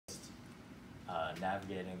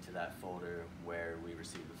navigating to that folder where we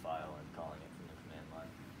receive the file and calling it from the command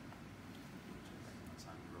line.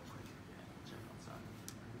 Outside real quick. Yeah, check outside.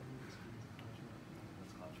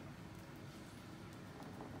 Let's watch it.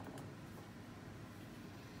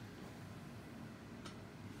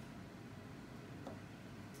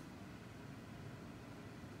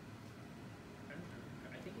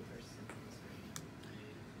 I think it's our simplest version.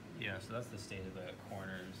 Yeah, so that's the state of the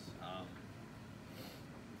corners.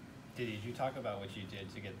 Did you talk about what you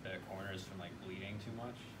did to get the corners from like bleeding too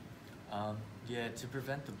much? Yeah, to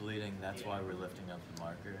prevent the bleeding, that's why we're lifting up the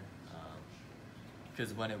marker.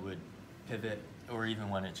 Because when it would pivot, or even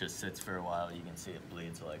when it just sits for a while, you can see it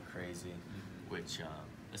bleeds like crazy, which,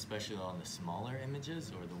 especially on the smaller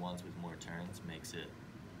images or the ones with more turns, makes it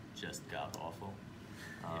just god awful.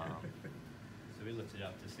 So we lifted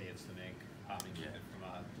up to save some ink, and keep it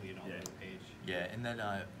from bleeding all over the page. Yeah, and then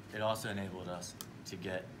it also enabled us to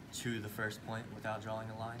get to the first point without drawing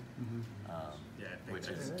a line, which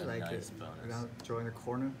is a nice bonus. Without drawing a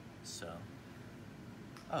corner? So,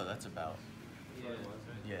 oh, that's about,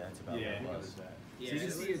 that's about what it was. So you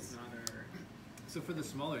can see it's not our... So for the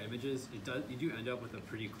smaller images, you do end up with a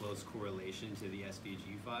pretty close correlation to the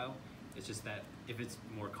SVG file. It's just that if it's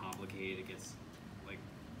more complicated, it gets like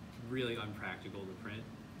really unpractical to print.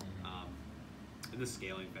 And the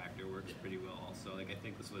scaling factor works pretty well also. Like I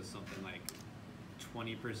think this was something like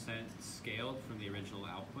 20% scaled from the original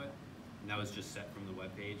output, and that was just set from the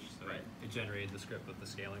web page. So it generated the script with the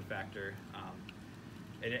scaling factor.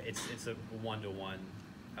 It's a one-to-one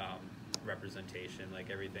representation. Like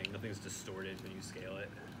everything, nothing's distorted when you scale it.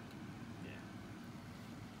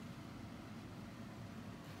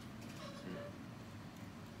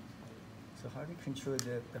 So how do you control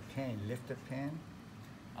the pen? Lift the pen?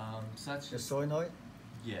 So that's The just, solenoid?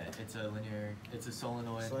 yeah, it's a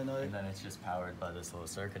solenoid, and then it's just powered by this little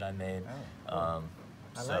circuit I made. Oh,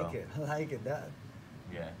 I like it.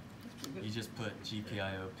 Yeah, you just put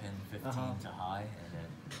GPIO pin 15 to high, and then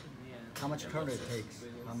how much current it takes?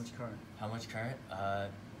 How much current? How much current?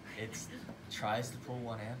 It tries to pull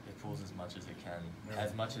 1 amp. It pulls as much as it can,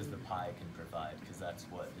 as much as the Pi can provide, because that's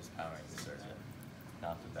what is powering the circuit,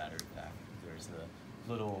 not the battery pack. There's the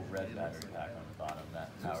little red battery pack on the bottom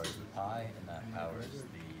that powers the Pi, and that powers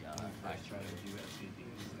the actuator.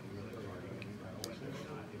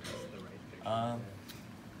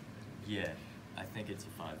 Yeah, I think it's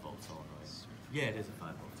a 5-volt solenoid. Yeah, it is a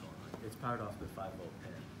 5-volt solenoid. It's powered off the 5-volt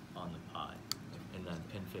pin on the Pi, and then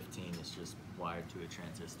pin 15 is just wired to a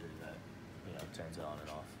transistor that turns it on and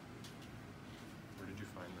off. Where did you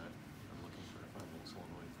find that? I'm looking for a 5-volt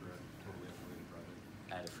solenoid for a totally unrelated project.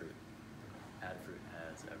 Adafruit. Adafruit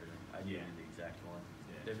has everything. I gave you the exact one.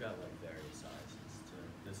 They've got like various sizes too.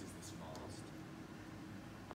 This is the small